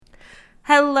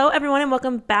Hello, everyone, and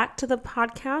welcome back to the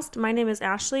podcast. My name is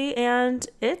Ashley, and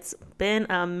it's been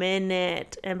a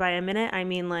minute. And by a minute, I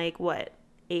mean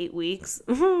 8 weeks?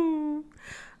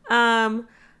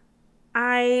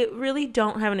 I really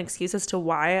don't have an excuse as to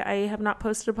why I have not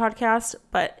posted a podcast,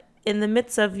 but in the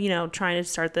midst of, trying to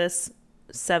start this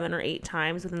 7 or 8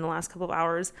 times within the last couple of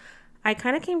hours, I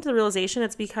kind of came to the realization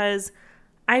it's because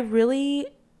I really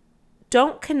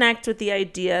don't connect with the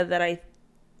idea that I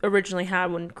originally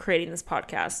had when creating this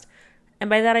podcast.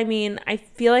 And by that I mean I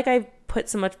feel like I've put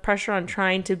so much pressure on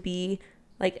trying to be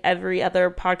like every other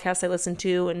podcast I listen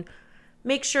to and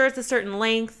make sure it's a certain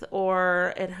length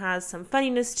or it has some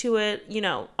funniness to it,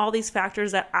 all these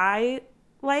factors that I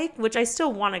like, which I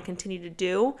still want to continue to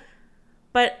do.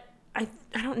 But I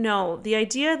don't know. The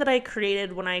idea that I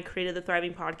created when I created the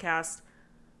Thriving Podcast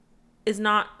is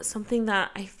not something that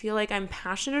I feel like I'm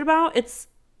passionate about. It's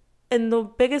in the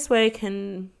biggest way I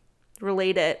can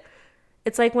relate it.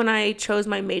 It's like when I chose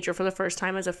my major for the first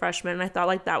time as a freshman, and I thought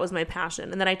like that was my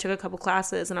passion. And then I took a couple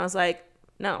classes and I was like,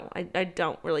 no, I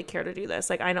don't really care to do this.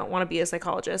 Like, I don't want to be a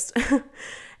psychologist.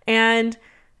 And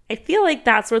I feel like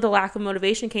that's where the lack of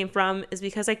motivation came from, is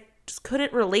because I just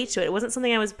couldn't relate to it. It wasn't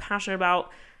something I was passionate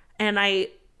about. And I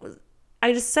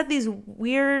just set these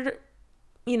weird,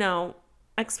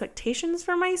 expectations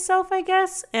for myself, I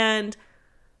guess. And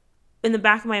in the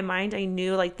back of my mind, I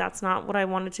knew like that's not what I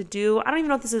wanted to do. I don't even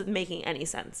know if this is making any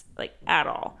sense, like at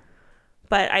all.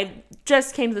 But I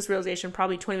just came to this realization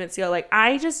probably 20 minutes ago. Like,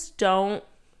 I just don't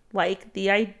like the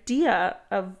idea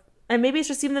of, and maybe it's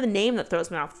just even the name that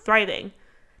throws me off, thriving.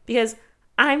 Because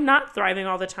I'm not thriving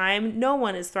all the time. No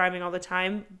one is thriving all the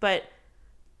time. But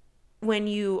when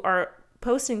you are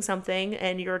posting something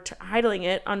and you're titling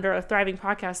it under a Thriving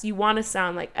Podcast, you want to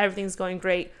sound like everything's going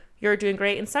great. You're doing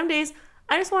great. And some days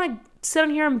I just want to sit on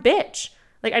here and bitch.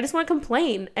 Like, I just want to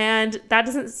complain. And that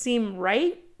doesn't seem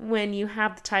right when you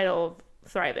have the title of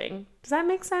Thriving. Does that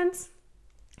make sense?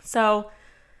 So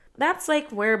that's like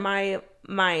where my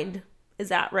mind is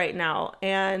at right now.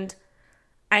 And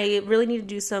I really need to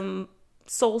do some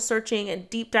soul searching and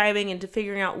deep diving into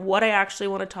figuring out what I actually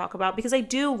want to talk about, because I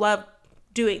do love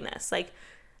doing this. Like,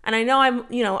 and I know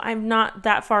I'm not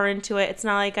that far into it. It's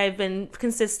not like I've been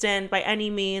consistent by any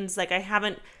means. Like, I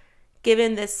haven't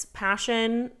given this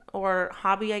passion or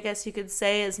hobby, I guess you could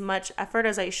say, as much effort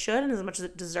as I should and as much as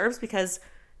it deserves, because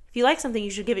if you like something, you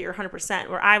should give it your 100%,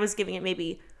 where I was giving it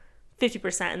maybe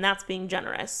 50%, and that's being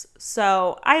generous.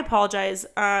 So I apologize.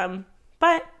 But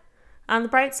on the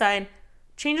bright side,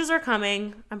 changes are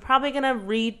coming. I'm probably going to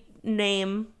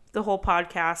rename the whole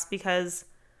podcast because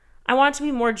I want it to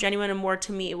be more genuine and more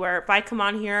to me, where if I come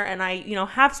on here and I,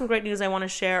 have some great news I want to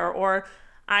share, or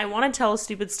I want to tell a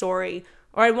stupid story,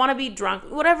 or I want to be drunk,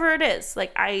 whatever it is,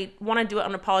 like, I want to do it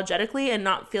unapologetically and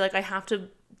not feel like I have to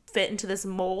fit into this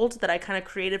mold that I kind of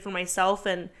created for myself.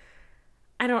 And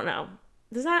I don't know.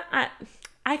 Does that,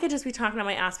 I could just be talking on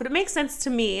my ass, but it makes sense to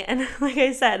me. And like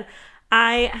I said,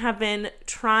 I have been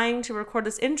trying to record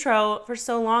this intro for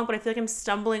so long, but I feel like I'm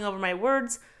stumbling over my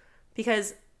words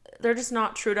because they're just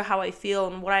not true to how I feel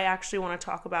and what I actually want to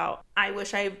talk about. I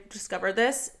wish I discovered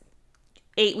this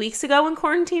 8 weeks ago when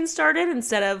quarantine started,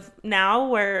 instead of now,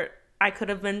 where I could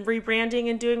have been rebranding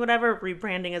and doing whatever.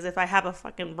 Rebranding as if I have a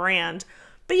fucking brand.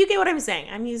 But you get what I'm saying.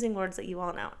 I'm using words that you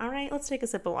all know. All right, let's take a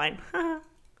sip of wine.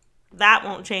 That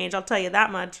won't change, I'll tell you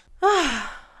that much.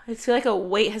 I feel like a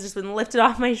weight has just been lifted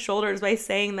off my shoulders by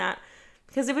saying that,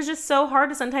 because it was just so hard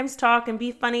to sometimes talk and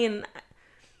be funny, and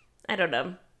I don't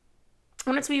know. I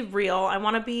want it to be real. I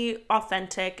want to be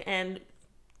authentic and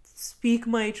speak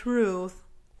my truth,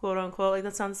 quote unquote. Like,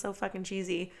 that sounds so fucking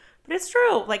cheesy, but it's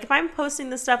true. Like, if I'm posting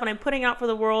this stuff and I'm putting out for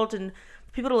the world and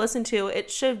for people to listen to, it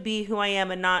should be who I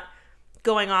am and not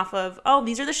going off of, oh,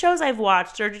 these are the shows I've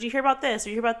watched, or did you hear about this, or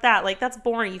you hear about that? Like, that's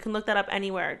boring. You can look that up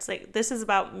anywhere. It's like, this is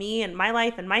about me and my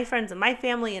life and my friends and my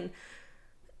family and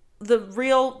the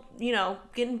real,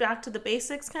 getting back to the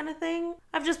basics kind of thing.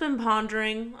 I've just been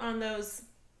pondering on those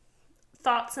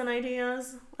thoughts and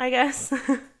ideas, I guess.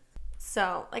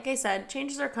 So, like I said,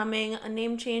 changes are coming. A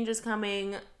name change is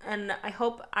coming. And I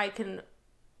hope I can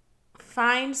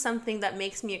find something that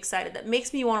makes me excited, that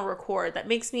makes me want to record, that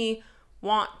makes me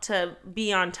want to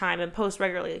be on time and post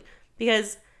regularly.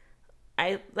 Because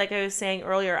like I was saying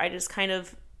earlier, I just kind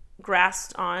of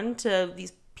grasped on to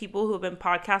these people who have been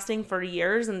podcasting for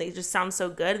years, and they just sound so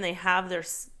good, and they have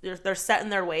they're set in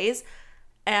their ways.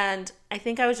 And I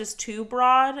think I was just too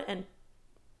broad and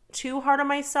too hard on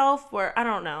myself, where I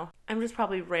don't know. I'm just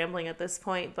probably rambling at this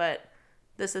point, but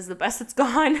this is the best it's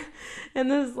gone. And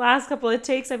this last couple of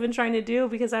takes I've been trying to do,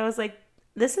 because I was like,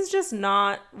 this is just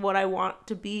not what I want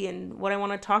to be and what I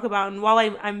want to talk about. And while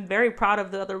I'm very proud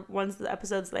of the other ones, the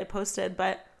episodes that I posted,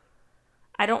 but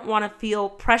I don't want to feel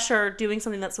pressure doing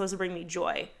something that's supposed to bring me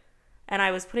joy. And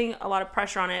I was putting a lot of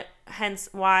pressure on it, hence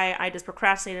why I just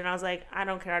procrastinated. And I was like, I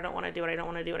don't care. I don't want to do it. I don't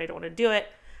want to do it. I don't want to do it.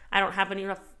 I don't have any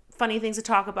funny things to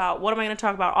talk about. What am I going to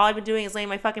talk about? All I've been doing is laying in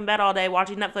my fucking bed all day,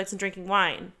 watching Netflix and drinking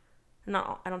wine.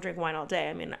 I don't drink wine all day.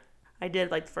 I mean, I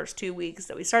did like the first 2 weeks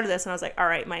that we started this, and I was like, all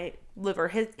right, my liver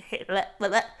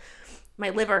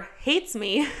hates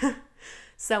me.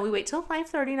 So we wait till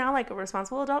 5:30 now, like a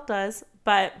responsible adult does.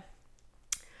 But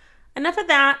enough of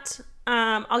that.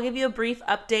 I'll give you a brief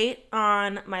update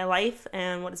on my life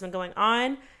and what has been going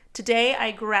on. Today,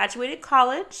 I graduated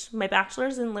college, my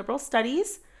bachelor's in liberal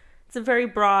studies. It's a very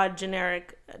broad,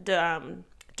 generic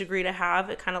degree to have.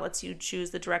 It kind of lets you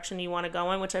choose the direction you want to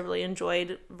go in, which I really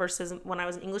enjoyed, versus when I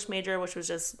was an English major, which was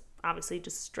just obviously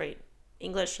just straight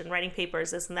English and writing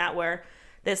papers, this and that, where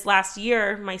this last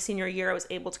year, my senior year, I was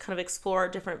able to kind of explore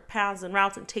different paths and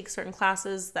routes and take certain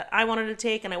classes that I wanted to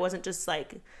take, and I wasn't just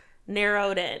like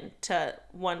narrowed in to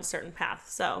one certain path.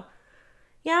 So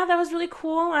yeah, that was really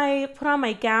cool. I put on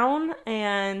my gown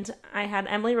and I had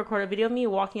Emily record a video of me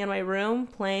walking in my room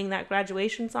playing that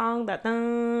graduation song, that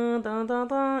dun, dun, dun,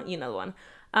 dun, you know the one.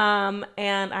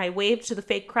 And I waved to the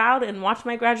fake crowd and watched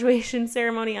my graduation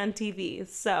ceremony on TV.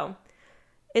 So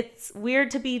it's weird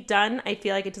to be done. I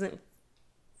feel like it doesn't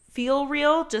feel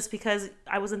real just because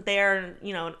I wasn't there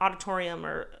in, an auditorium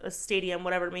or a stadium,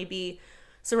 whatever it may be,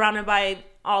 surrounded by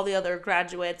all the other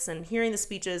graduates and hearing the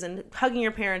speeches and hugging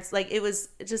your parents. Like it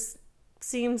just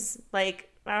seems like,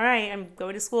 all right, I'm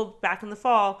going to school back in the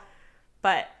fall.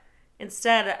 But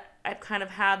instead, I've kind of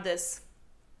had this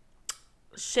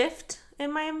shift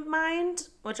in my mind,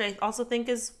 which I also think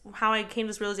is how I came to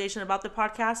this realization about the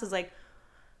podcast, is like,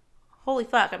 holy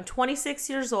fuck, I'm 26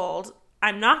 years old.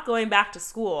 I'm not going back to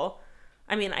school.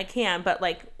 I mean, I can, but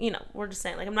we're just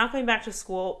saying, I'm not going back to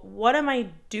school. What am I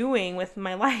doing with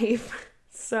my life?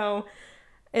 So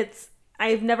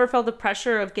I've never felt the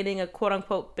pressure of getting a quote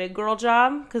unquote big girl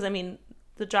job. Cause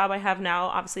the job I have now,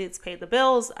 obviously it's paid the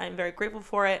bills. I'm very grateful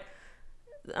for it.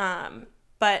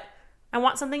 But I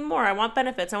want something more. I want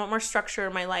benefits. I want more structure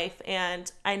in my life. And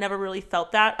I never really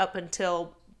felt that up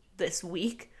until this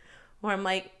week, where I'm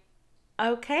like,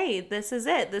 okay, this is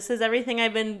it. This is everything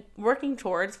I've been working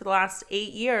towards for the last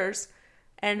 8 years.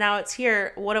 And now it's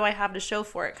here. What do I have to show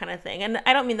for it, kind of thing? And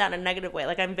I don't mean that in a negative way.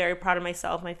 Like, I'm very proud of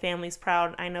myself. My family's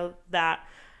proud. I know that.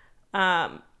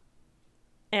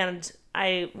 And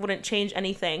I wouldn't change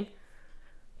anything.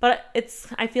 But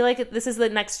I feel like this is the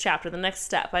next chapter, the next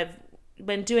step. I've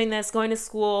been doing this, going to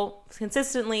school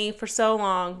consistently for so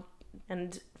long.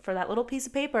 And for that little piece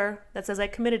of paper that says I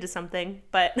committed to something.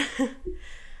 But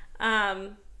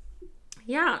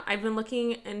yeah, I've been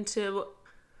looking into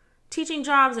teaching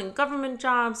jobs and government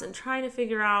jobs and trying to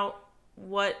figure out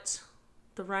what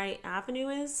the right avenue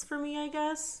is for me, I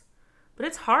guess. But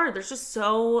it's hard. There's just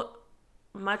so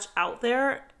much out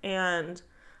there. And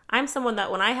I'm someone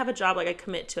that when I have a job, I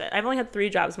commit to it. I've only had 3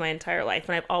 jobs my entire life,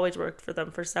 and I've always worked for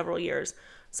them for several years.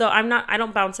 So I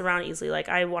don't bounce around easily.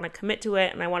 I want to commit to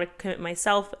it, and I want to commit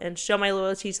myself and show my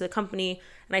loyalty to the company.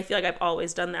 And I feel like I've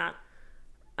always done that.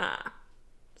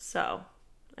 So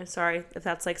I'm sorry if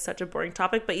that's such a boring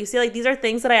topic, but you see, these are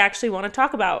things that I actually want to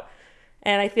talk about.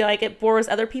 And I feel like it bores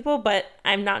other people, but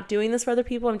I'm not doing this for other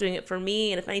people. I'm doing it for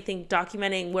me. And if anything,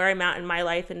 documenting where I'm at in my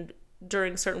life and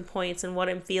during certain points and what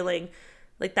I'm feeling.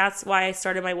 That's why I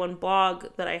started my one blog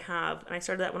that I have. And I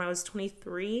started that when I was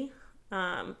 23.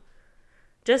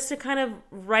 Just to kind of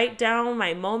write down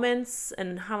my moments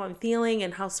and how I'm feeling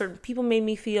and how certain people made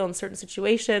me feel in certain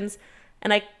situations.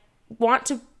 And I want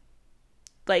to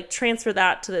transfer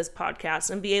that to this podcast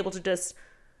and be able to just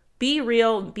be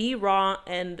real and be raw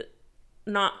and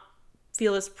not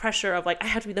feel this pressure of I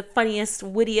have to be the funniest,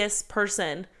 wittiest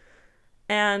person.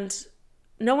 And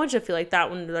no one should feel like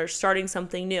that when they're starting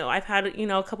something new. I've had,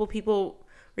 a couple people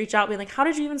reach out being like, how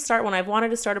did you even start one? I've wanted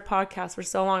to start a podcast for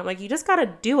so long. I'm like, you just got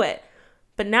to do it.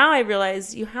 But now I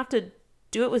realize you have to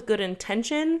do it with good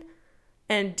intention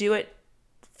and do it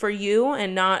for you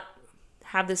and not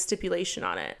have this stipulation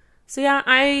on it. So yeah,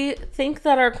 I think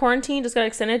that our quarantine just got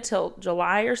extended till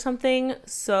July or something.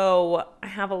 So I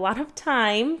have a lot of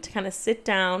time to kind of sit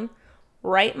down,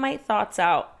 write my thoughts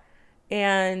out,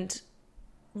 and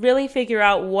really figure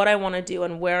out what I want to do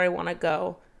and where I want to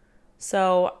go.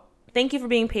 So thank you for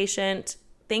being patient.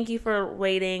 Thank you for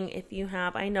waiting. If you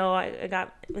have, I know I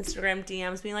got Instagram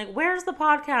DMs being like, where's the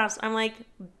podcast? I'm like,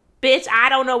 bitch, I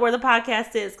don't know where the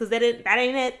podcast is because that ain't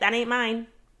it. That ain't mine.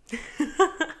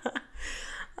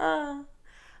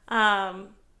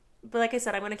 But like I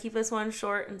said, I'm going to keep this one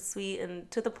short and sweet and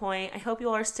to the point. I hope you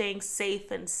all are staying safe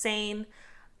and sane.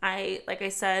 Like I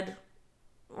said,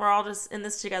 we're all just in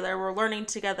this together. We're learning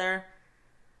together.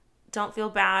 Don't feel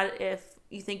bad if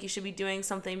you think you should be doing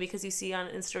something because you see on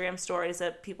Instagram stories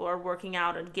that people are working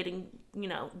out and getting,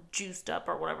 juiced up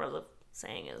or whatever the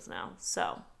saying is now.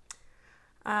 So,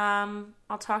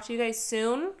 I'll talk to you guys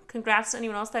soon. Congrats to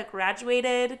anyone else that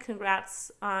graduated.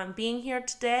 Congrats on being here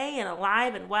today and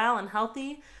alive and well and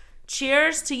healthy.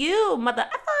 Cheers to you, mother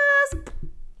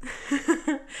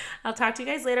effers. I'll talk to you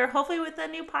guys later, hopefully with a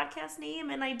new podcast name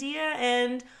and idea.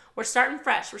 And we're starting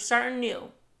fresh. We're starting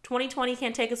new. 2020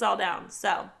 can't take us all down.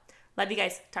 So, love you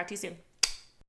guys. Talk to you soon.